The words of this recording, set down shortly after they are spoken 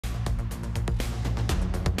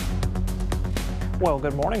Well,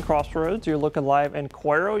 good morning, Crossroads. You're looking live in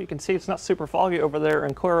Cuero. You can see it's not super foggy over there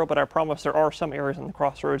in Cuero, but I promise there are some areas in the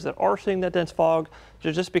Crossroads that are seeing that dense fog.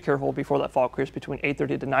 So just be careful before that fog clears between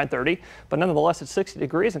 8:30 to 9:30. But nonetheless, it's 60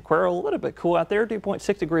 degrees in Cuero, a little bit cool out there,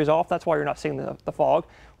 2.6 degrees off. That's why you're not seeing the fog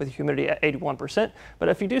with the humidity at 81%. But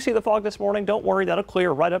if you do see the fog this morning, don't worry, that'll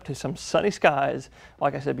clear right up to some sunny skies.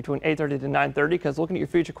 Like I said, between 8:30 to 9:30, because looking at your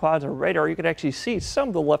future clouds or radar, you can actually see some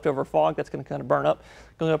of the leftover fog that's going to kind of burn up,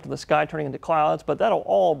 going up to the sky, turning into clouds. But that'll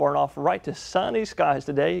all burn off right to sunny skies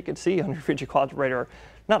today. You can see on your future clouds radar,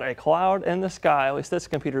 not a cloud in the sky. At least this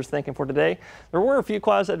computer's thinking for today. There were a few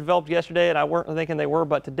clouds that developed yesterday, and I weren't thinking they were,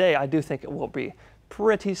 but today I do think it will be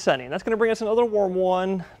pretty sunny. And that's going to bring us another warm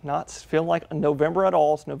one. Not feeling like November at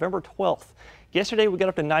all. It's November 12th. Yesterday we got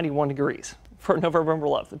up to 91 degrees for November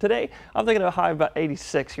 11th. Today, I'm thinking of a high of about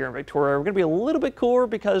 86 here in Victoria. We're going to be a little bit cooler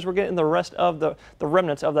because we're getting the rest of the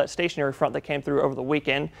remnants of that stationary front that came through over the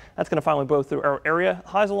weekend. That's going to finally blow through our area.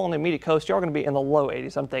 Highs along the immediate coast, y'all are going to be in the low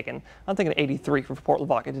 80s. I'm thinking 83 for Port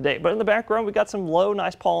Lavaca today. But in the background, we got some low,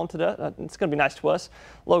 nice pollen today. It's going to be nice to us.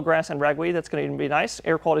 Low grass and ragweed, that's going to even be nice.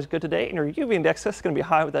 Air quality is good today, and your UV index is going to be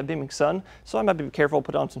high with that beaming sun. So I might be careful,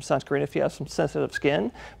 put on some sunscreen if you have some sensitive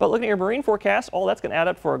skin. But looking at your marine forecast, all that's going to add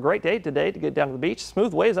up for a great day today to get down to the beach.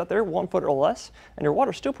 Smooth waves out there, 1 foot or less, and your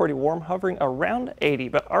water's still pretty warm, hovering around 80.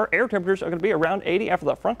 But our air temperatures are going to be around 80 after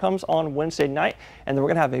that front comes on Wednesday night, and then we're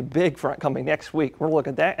going to have a big front coming next week. We're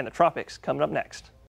looking at that and the tropics coming up next.